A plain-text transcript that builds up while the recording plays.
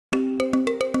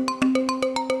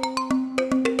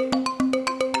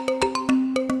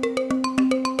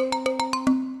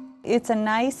it's a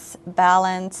nice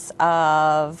balance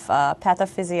of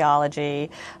pathophysiology,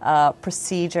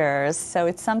 procedures, so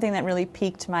it's something that really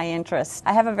piqued my interest.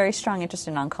 I have a very strong interest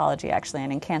in oncology, actually,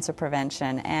 and in cancer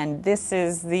prevention, and this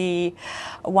is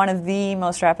one of the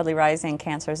most rapidly rising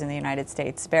cancers in the United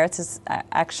States. Barrett's is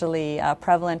actually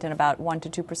prevalent in about 1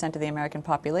 to 2% of the American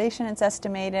population, it's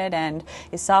estimated, and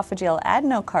esophageal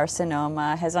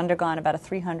adenocarcinoma has undergone about a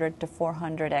 300 to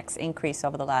 400x increase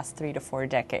over the last 3 to 4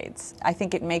 decades. I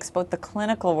think it makes both the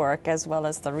clinical work as well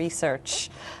as the research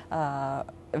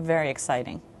very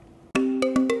exciting.